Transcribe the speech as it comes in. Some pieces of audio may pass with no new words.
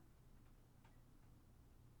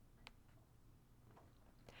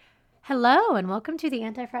Hello, and welcome to the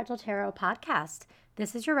Anti-Fragile Tarot podcast.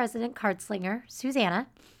 This is your resident card slinger, Susanna.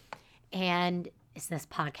 And is this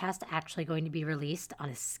podcast actually going to be released on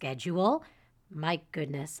a schedule? My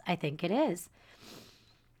goodness, I think it is.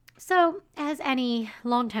 So, as any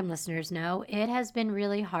longtime listeners know, it has been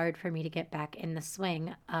really hard for me to get back in the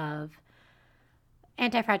swing of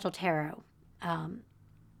Anti-Fragile Tarot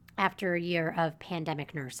after a year of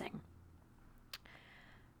pandemic nursing.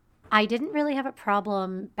 I didn't really have a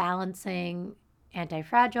problem balancing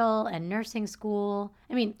Anti-Fragile and nursing school.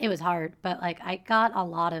 I mean, it was hard, but I got a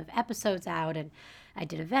lot of episodes out and I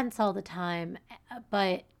did events all the time.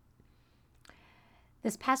 But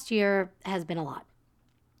this past year has been a lot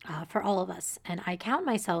for all of us. And I count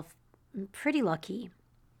myself pretty lucky.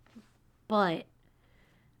 But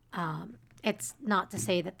it's not to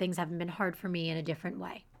say that things haven't been hard for me in a different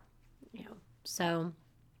way. So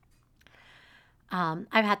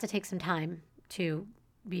I've had to take some time to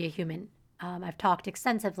be a human. I've talked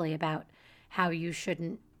extensively about how you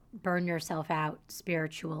shouldn't burn yourself out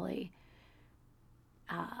spiritually,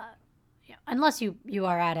 unless you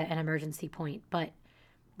are at an emergency point. But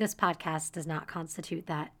this podcast does not constitute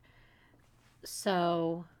that.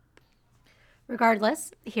 So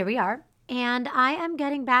regardless, here we are. And I am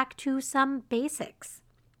getting back to some basics.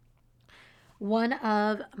 One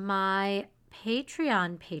of my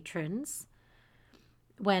Patreon patrons,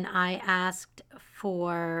 when I asked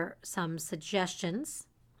for some suggestions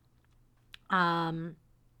on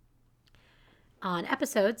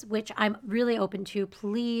episodes, which I'm really open to,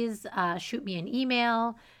 please shoot me an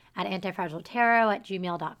email at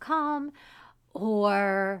antifragiletarot@gmail.com.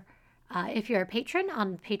 Or if you're a patron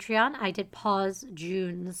on Patreon, I did pause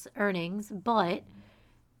June's earnings, but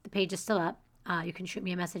the page is still up. You can shoot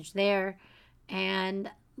me a message there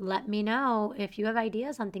and let me know if you have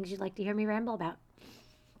ideas on things you'd like to hear me ramble about.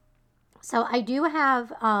 So I do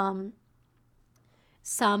have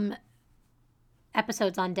some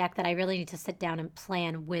episodes on deck that I really need to sit down and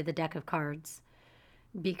plan with a deck of cards,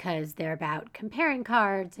 because they're about comparing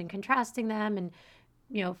cards and contrasting them and,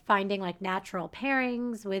 finding natural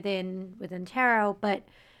pairings within tarot. But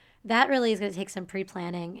that really is going to take some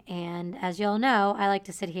pre-planning. And as you'll know, I like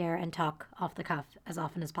to sit here and talk off the cuff as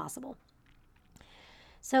often as possible.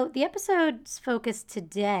 So the episode's focus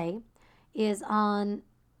today is on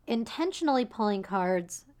intentionally pulling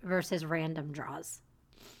cards versus random draws.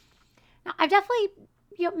 Now, I've definitely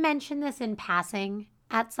mentioned this in passing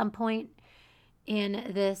at some point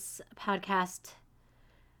in this podcast,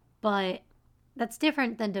 but that's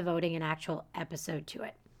different than devoting an actual episode to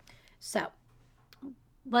it. So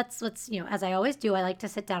let's as I always do, I like to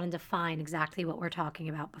sit down and define exactly what we're talking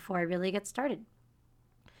about before I really get started.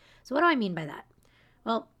 So what do I mean by that?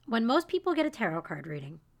 Well, when most people get a tarot card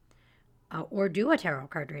reading, or do a tarot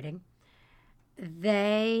card reading,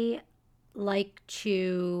 they like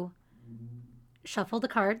to shuffle the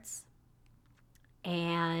cards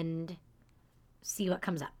and see what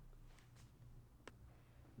comes up.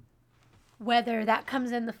 Whether that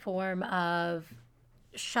comes in the form of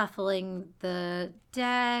shuffling the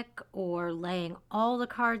deck or laying all the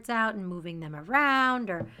cards out and moving them around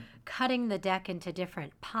or cutting the deck into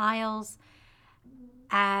different piles,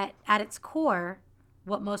 at its core,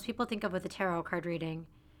 what most people think of with a tarot card reading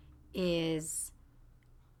is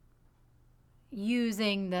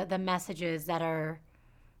using the messages that are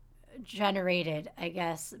generated, I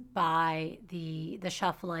guess, by the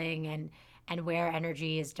shuffling and where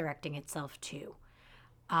energy is directing itself to.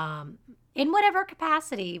 In whatever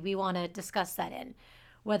capacity we want to discuss that in,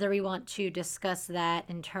 whether we want to discuss that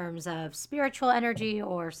in terms of spiritual energy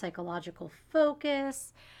or psychological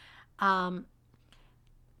focus.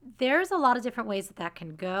 There's a lot of different ways that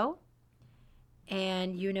can go.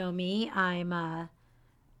 And you know me, I'm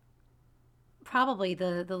probably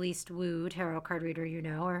the least woo tarot card reader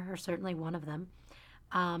or certainly one of them.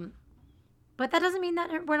 But that doesn't mean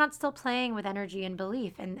that we're not still playing with energy and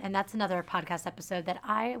belief. And that's another podcast episode that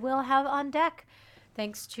I will have on deck,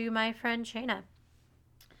 thanks to my friend Shayna.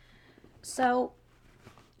 So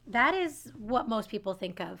that is what most people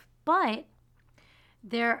think of. But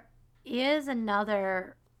there is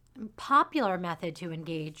another popular method to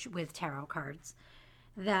engage with tarot cards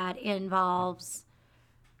that involves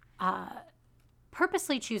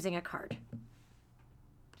purposely choosing a card.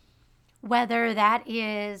 Whether that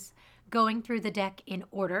is going through the deck in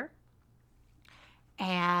order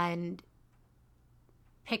and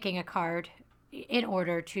picking a card in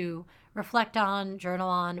order to reflect on, journal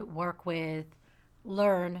on, work with,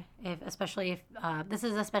 learn, especially if this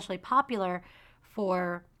is especially popular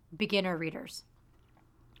for beginner readers.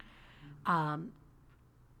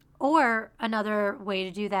 Or another way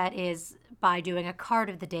to do that is by doing a card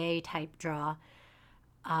of the day type draw,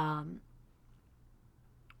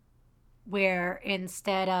 where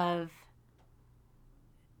instead of,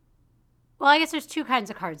 well, I guess there's two kinds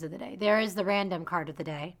of cards of the day. There is the random card of the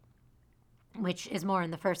day, which is more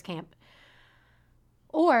in the first camp.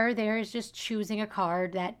 Or there is just choosing a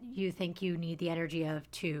card that you think you need the energy of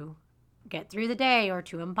to get through the day or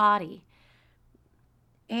to embody.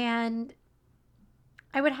 And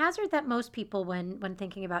I would hazard that most people, when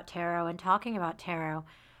thinking about tarot and talking about tarot,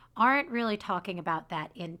 aren't really talking about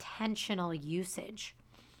that intentional usage.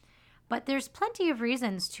 But there's plenty of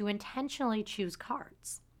reasons to intentionally choose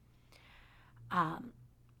cards.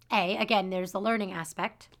 Again, there's the learning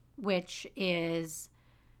aspect, which is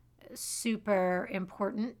super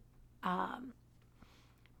important.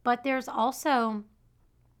 But there's also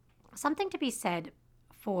something to be said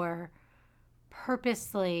for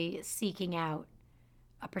purposely seeking out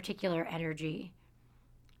a particular energy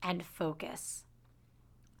and focus.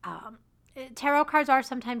 Tarot cards are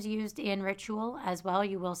sometimes used in ritual as well.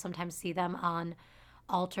 You will sometimes see them on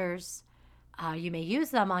altars. You may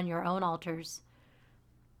use them on your own altars.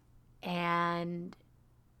 And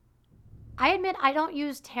I admit I don't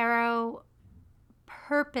use tarot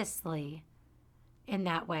purposely in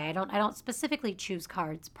that way. I don't specifically choose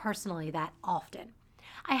cards personally that often.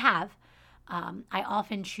 I have. I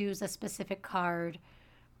often choose a specific card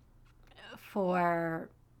for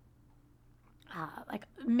like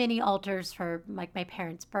mini altars for like my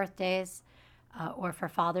parents' birthdays or for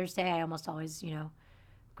Father's Day. I almost always,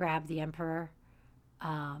 grab the Emperor.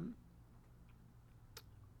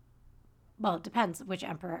 Well, it depends which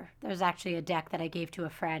emperor. There's actually a deck that I gave to a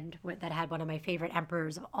friend that had one of my favorite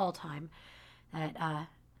emperors of all time. That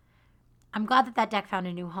I'm glad that deck found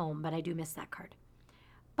a new home, but I do miss that card.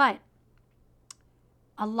 But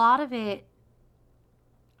a lot of it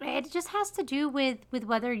just has to do with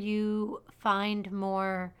whether you find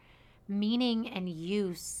more meaning and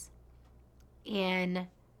use in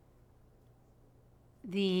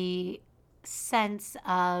the sense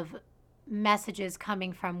of messages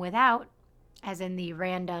coming from without, as in the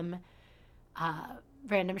random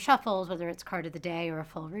shuffles, whether it's card of the day or a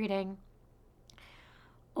full reading,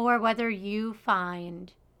 or whether you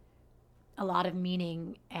find a lot of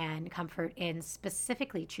meaning and comfort in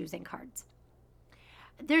specifically choosing cards.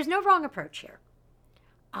 There's no wrong approach here.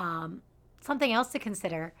 Something else to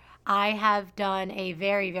consider, I have done a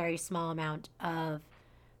very, very small amount of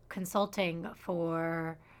consulting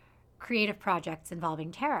for creative projects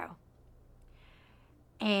involving tarot.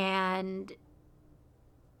 And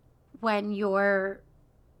when you're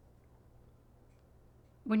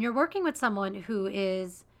working with someone who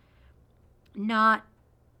is not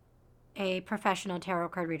a professional tarot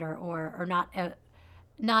card reader or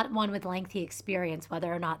not one with lengthy experience,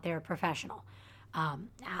 whether or not they're professional.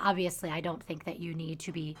 Obviously, I don't think that you need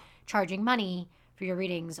to be charging money for your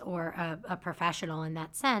readings or a professional in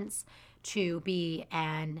that sense to be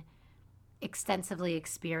an extensively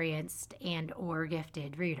experienced and or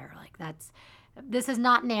gifted reader. This is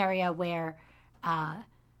not an area where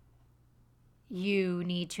you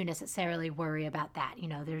need to necessarily worry about that.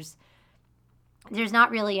 There's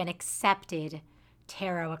not really an accepted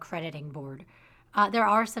tarot accrediting board. There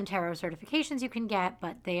are some tarot certifications you can get,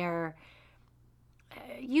 but their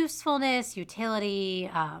usefulness, utility,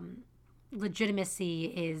 legitimacy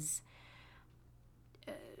is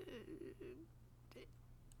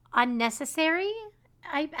unnecessary.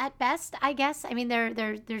 At best, I guess. I mean, they're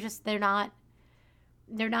not.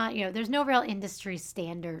 There's no real industry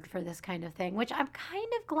standard for this kind of thing, which I'm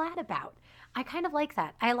kind of glad about. I kind of like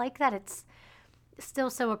that. I like that it's still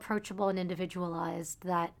so approachable and individualized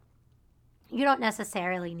that you don't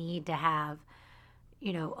necessarily need to have,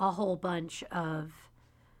 a whole bunch of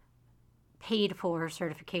paid for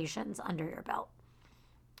certifications under your belt.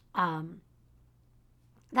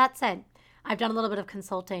 That said, I've done a little bit of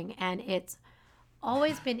consulting, and it's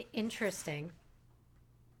always been interesting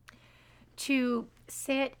to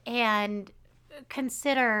sit and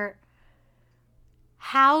consider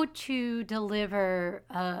how to deliver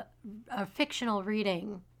a fictional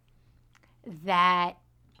reading that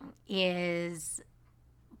is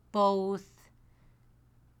both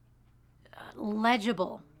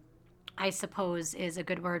legible, I suppose is a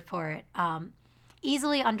good word for it,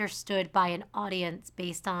 easily understood by an audience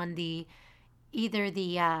based on either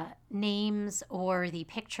the names or the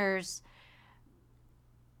pictures.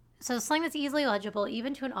 So something that's easily legible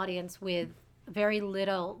even to an audience with very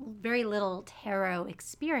little tarot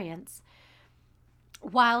experience,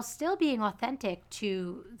 while still being authentic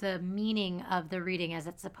to the meaning of the reading as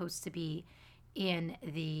it's supposed to be in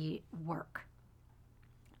the work.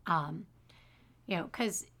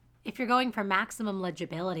 Because if you're going for maximum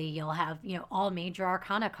legibility, you'll have, all major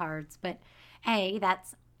arcana cards. But A,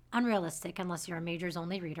 that's unrealistic unless you're a majors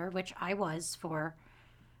only reader, which I was for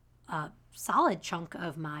a solid chunk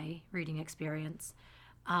of my reading experience.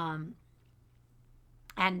 And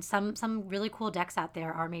some really cool decks out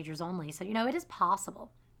there are majors only. So, it is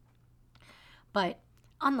possible, but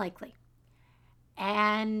unlikely.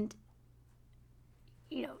 And,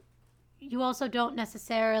 you also don't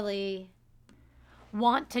necessarily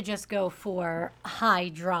want to just go for high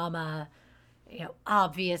drama, uh,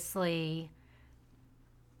 obviously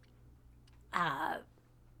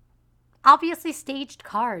staged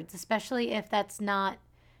cards, especially if that's not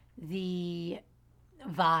the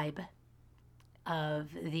vibe of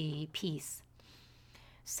the piece.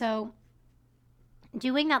 So,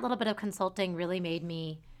 doing that little bit of consulting really made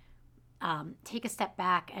me take a step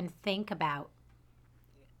back and think about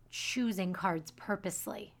choosing cards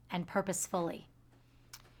purposely and purposefully,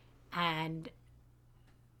 and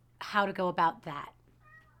how to go about that.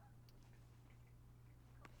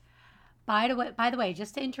 By the way,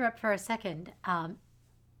 just to interrupt for a second,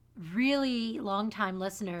 really long-time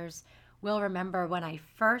listeners will remember when I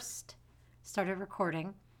first started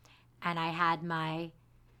recording and I had my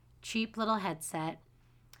cheap little headset,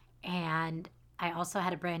 and I also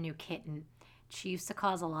had a brand new kitten. She used to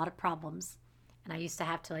cause a lot of problems, and I used to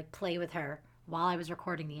have to play with her while I was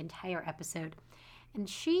recording the entire episode. And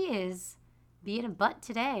she is being a butt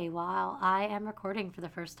today while I am recording for the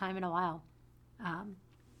first time in a while.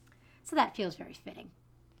 So that feels very fitting.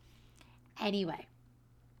 Anyway,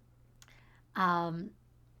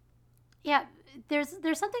 yeah, there's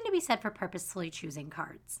something to be said for purposefully choosing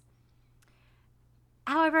cards.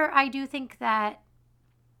 However, I do think that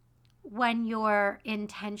when you're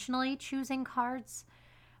intentionally choosing cards,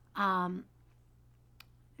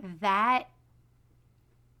 that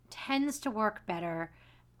tends to work better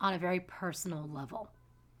on a very personal level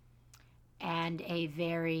and a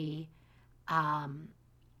very, I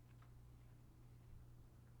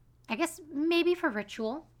guess maybe for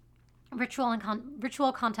ritual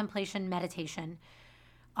contemplation, meditation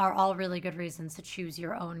are all really good reasons to choose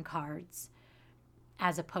your own cards,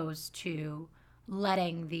 as opposed to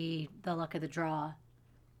letting the luck of the draw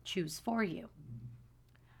choose for you.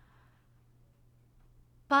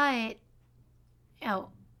 But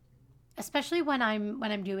especially when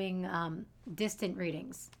I'm doing distant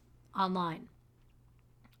readings online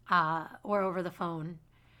or over the phone,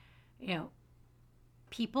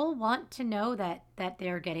 people want to know that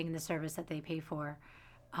they're getting the service that they pay for,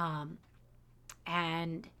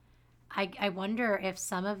 and I wonder if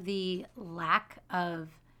some of the lack of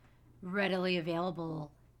readily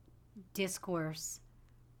available discourse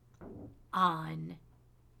on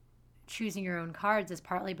choosing your own cards is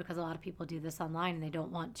partly because a lot of people do this online and they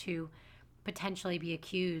don't want to potentially be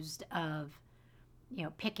accused of,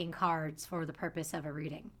 picking cards for the purpose of a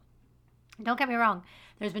reading. Don't get me wrong.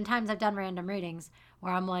 There's been times I've done random readings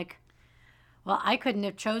where I'm like, well, I couldn't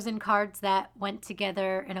have chosen cards that went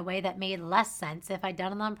together in a way that made less sense if I'd done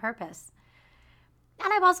them on purpose.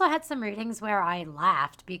 And I've also had some readings where I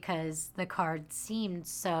laughed because the cards seemed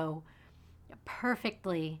so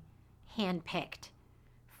perfectly handpicked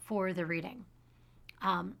for the reading.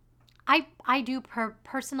 I do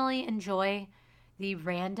personally enjoy the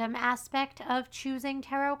random aspect of choosing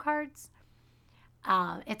tarot cards.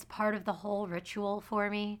 It's part of the whole ritual for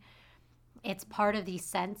me. It's part of the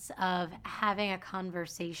sense of having a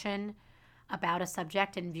conversation about a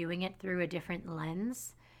subject and viewing it through a different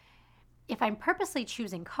lens. If I'm purposely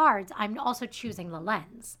choosing cards, I'm also choosing the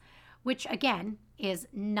lens, which again is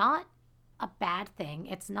not a bad thing.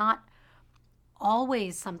 It's not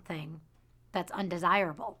always something that's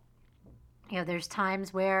undesirable. There's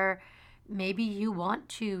times where maybe you want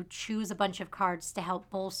to choose a bunch of cards to help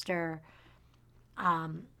bolster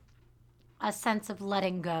a sense of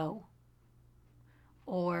letting go,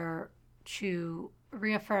 or to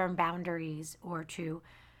reaffirm boundaries, or to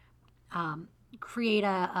create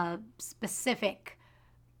a specific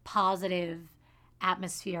positive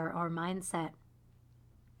atmosphere or mindset.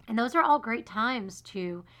 And those are all great times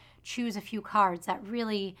to choose a few cards that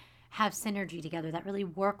really have synergy together, that really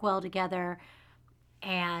work well together,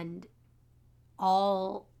 and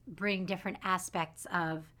all bring different aspects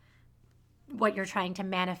of what you're trying to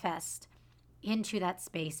manifest into that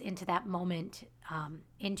space, into that moment,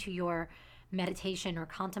 into your meditation or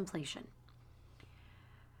contemplation.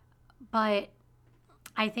 But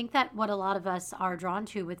I think that what a lot of us are drawn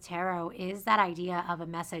to with tarot is that idea of a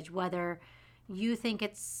message, whether you think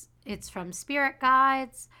it's from spirit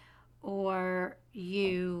guides, or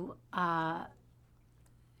you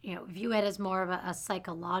view it as more of a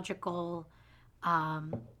psychological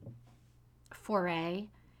um, foray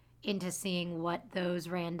into seeing what those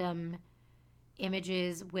random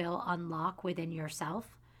images will unlock within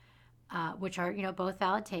yourself, which are, both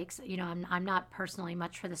valid takes. I'm not personally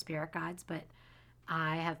much for the spirit guides, but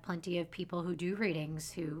I have plenty of people who do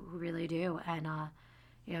readings who really do, and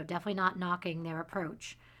definitely not knocking their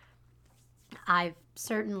approach. I've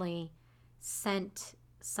certainly sent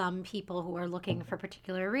some people who are looking for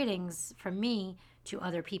particular readings from me to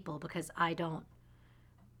other people because I don't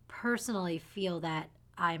personally feel that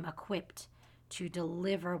I'm equipped to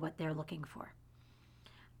deliver what they're looking for.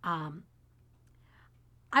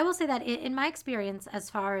 I will say that in my experience, as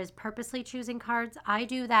far as purposely choosing cards, I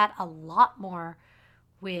do that a lot more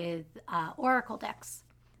with Oracle decks,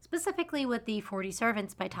 specifically with the 40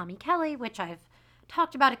 Servants by Tommy Kelly, which I've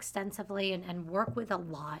talked about extensively and work with a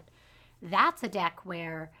lot. That's a deck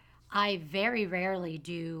where I very rarely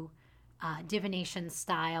do divination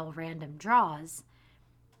style random draws.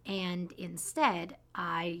 And instead,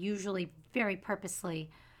 I usually very purposely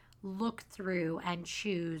look through and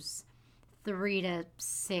choose 3 to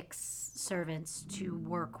 6 servants to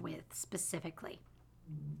work with specifically.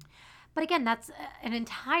 But again, that's an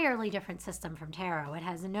entirely different system from tarot. It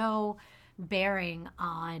has no bearing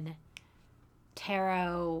on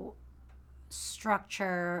tarot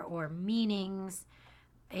structure or meanings.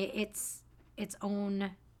 It's its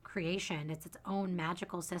own creation. It's its own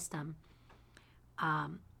magical system.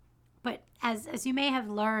 But as you may have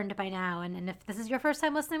learned by now, and if this is your first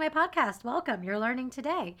time listening to my podcast, welcome. You're learning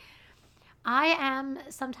today. I am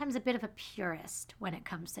sometimes a bit of a purist when it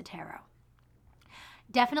comes to tarot.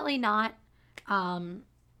 Definitely not.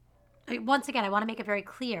 Once again, I want to make it very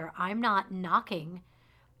clear. I'm not knocking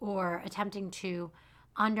or attempting to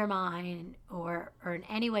undermine or in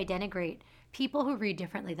any way denigrate people who read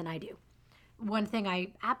differently than I do. One thing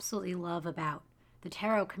I absolutely love about the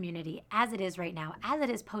tarot community as it is right now, as it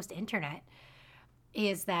is post-internet,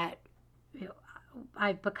 is that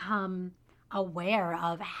I've become aware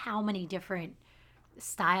of how many different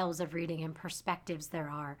styles of reading and perspectives there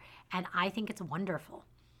are. And I think it's wonderful.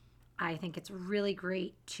 I think it's really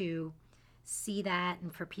great to see that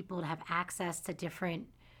and for people to have access to different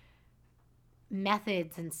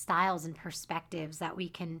methods and styles and perspectives that we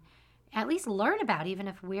can at least learn about, even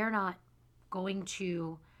if we're not going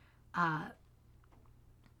to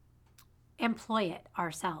employ it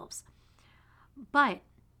ourselves. But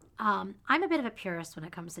I'm a bit of a purist when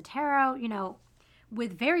it comes to tarot,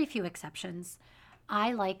 with very few exceptions.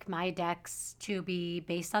 I like my decks to be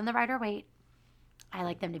based on the Rider-Waite. I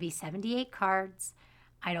like them to be 78 cards.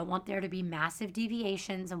 I don't want there to be massive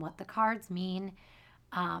deviations in what the cards mean.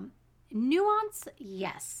 Nuance,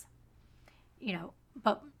 yes.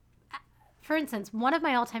 But for instance, one of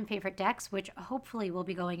my all-time favorite decks, which hopefully will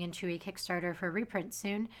be going into a Kickstarter for reprint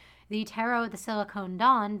soon, the Tarot the Silicone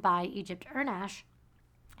Dawn by Egypt Ernash.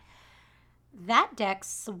 That deck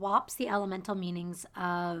swaps the elemental meanings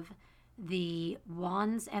of the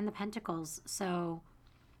wands and the pentacles. So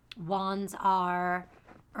wands are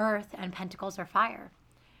earth and pentacles are fire.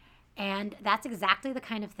 And that's exactly the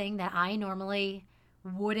kind of thing that I normally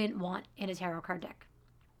wouldn't want in a tarot card deck.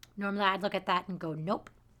 Normally I'd look at that and go, nope.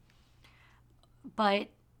 But,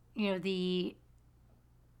 the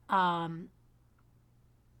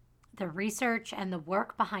research and the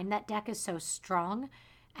work behind that deck is so strong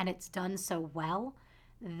and it's done so well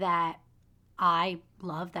that I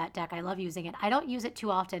love that deck. I love using it. I don't use it too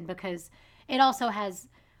often because it also has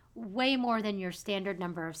way more than your standard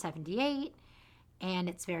number of 78 and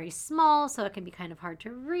it's very small, so it can be kind of hard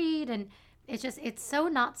to read, and it's so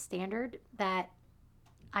not standard that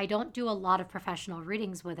I don't do a lot of professional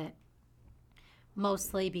readings with it,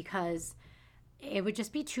 mostly because it would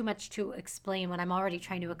just be too much to explain when I'm already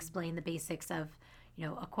trying to explain the basics of,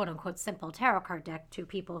 a quote-unquote simple tarot card deck to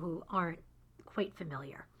people who aren't quite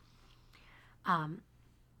familiar.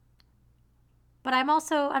 But I'm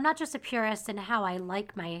not just a purist in how I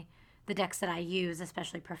like the decks that I use,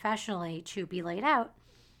 especially professionally, to be laid out.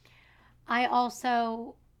 I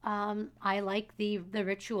also I like the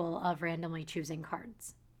ritual of randomly choosing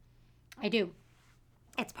cards. I do.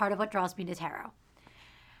 It's part of what draws me to tarot.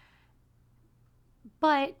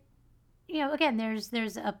 But again,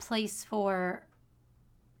 there's a place for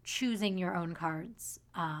choosing your own cards.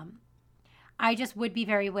 I just would be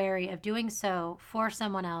very wary of doing so for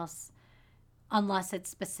someone else unless it's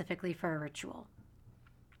specifically for a ritual.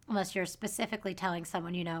 Unless you're specifically telling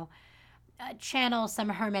someone, channel some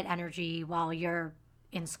hermit energy while you're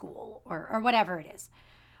in school or whatever it is.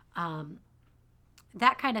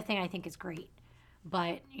 That kind of thing I think is great.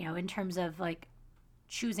 But, in terms of like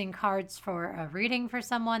choosing cards for a reading for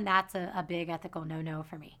someone, that's a big ethical no-no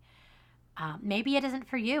for me. Maybe it isn't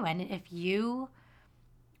for you. And if you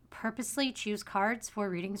purposely choose cards for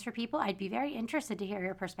readings for people, I'd be very interested to hear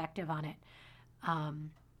your perspective on it.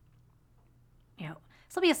 Um,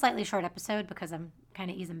 this will be a slightly short episode because I'm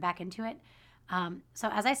kind of easing back into it. So,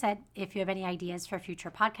 as I said, if you have any ideas for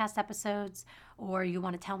future podcast episodes, or you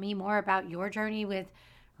want to tell me more about your journey with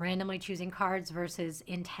randomly choosing cards versus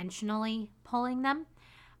intentionally pulling them,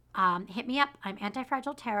 hit me up. I'm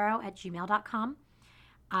antifragiletarot@gmail.com.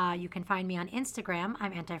 You can find me on Instagram.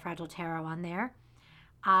 I'm antifragiletarot on there.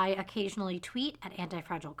 I occasionally tweet at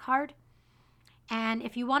antifragilecard. And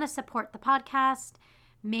if you want to support the podcast,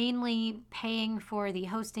 mainly paying for the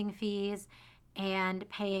hosting fees and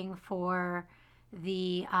paying for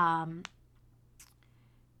the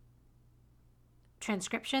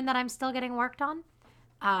transcription that I'm still getting worked on,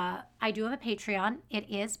 I do have a Patreon. It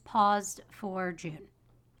is paused for June.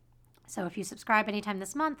 So if you subscribe anytime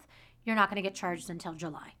this month, you're not going to get charged until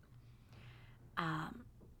July.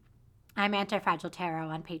 I'm Antifragile Tarot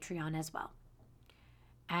on Patreon as well.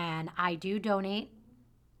 And I do donate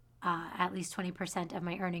at least 20% of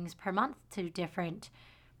my earnings per month to different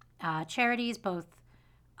charities, both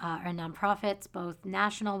or nonprofits, both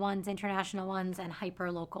national ones, international ones, and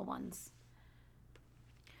hyper-local ones.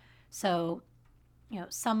 So,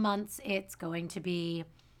 some months it's going to be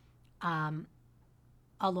a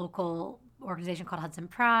local organization called Hudson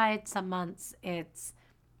Pride. Some months it's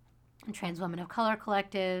Trans Women of Color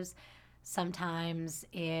collectives. Sometimes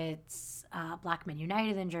it's Black Men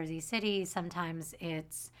United in Jersey City. Sometimes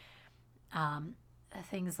it's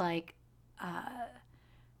things like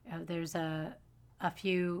there's a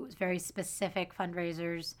few very specific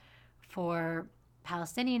fundraisers for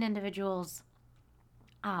Palestinian individuals.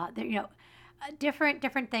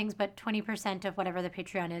 Different things, but 20% of whatever the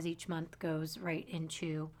Patreon is each month goes right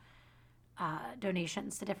into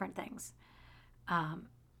donations to different things.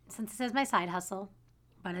 Since this is my side hustle,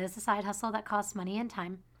 but it is a side hustle that costs money and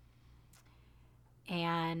time.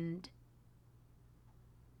 And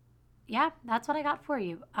yeah, that's what I got for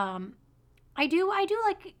you. I do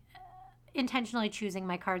like intentionally choosing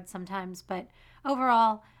my cards sometimes, but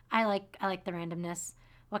overall, I like the randomness.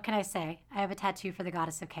 What can I say? I have a tattoo for the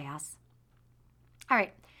Goddess of Chaos. All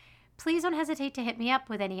right. Please don't hesitate to hit me up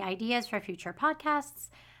with any ideas for future podcasts.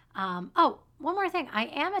 One more thing. I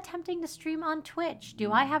am attempting to stream on Twitch.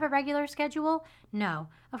 Do I have a regular schedule? No,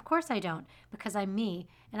 of course I don't, because I'm me,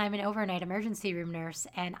 and I'm an overnight emergency room nurse,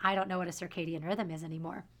 and I don't know what a circadian rhythm is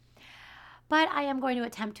anymore. But I am going to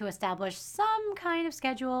attempt to establish some kind of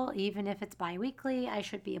schedule, even if it's bi-weekly. I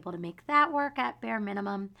should be able to make that work at bare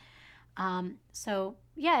minimum.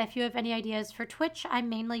 If you have any ideas for Twitch, I'm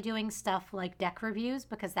mainly doing stuff like deck reviews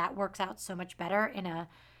because that works out so much better in a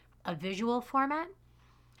visual format.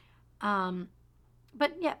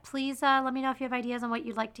 Please let me know if you have ideas on what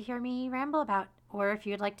you'd like to hear me ramble about, or if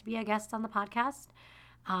you'd like to be a guest on the podcast.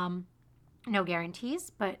 No guarantees,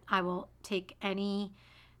 but I will take any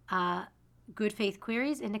good faith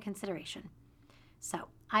queries into consideration. So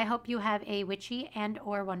I hope you have a witchy and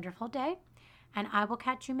or wonderful day, and I will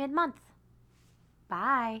catch you mid-month.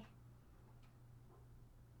 Bye.